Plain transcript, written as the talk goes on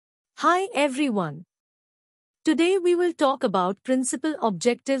Hi everyone. Today we will talk about principal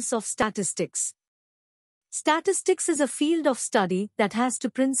objectives of statistics. Statistics is a field of study that has two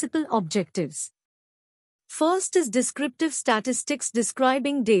principal objectives. First is descriptive statistics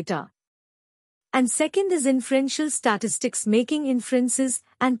describing data. And second is inferential statistics making inferences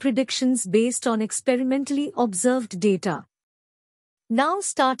and predictions based on experimentally observed data. Now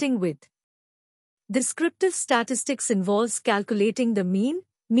starting with descriptive statistics involves calculating the mean,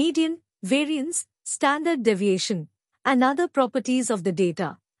 median, variance, standard deviation, and other properties of the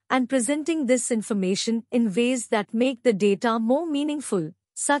data, and presenting this information in ways that make the data more meaningful,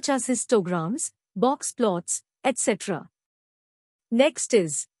 such as histograms, box plots, etc. Next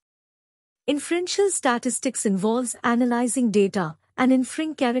is inferential statistics involves analyzing data and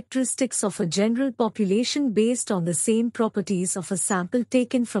inferring characteristics of a general population based on the same properties of a sample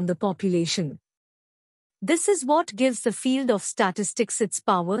taken from the population. This is what gives the field of statistics its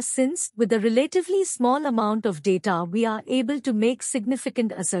power, since, with a relatively small amount of data, we are able to make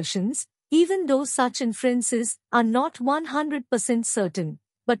significant assertions, even though such inferences are not 100% certain,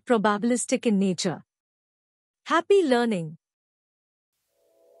 but probabilistic in nature. Happy learning!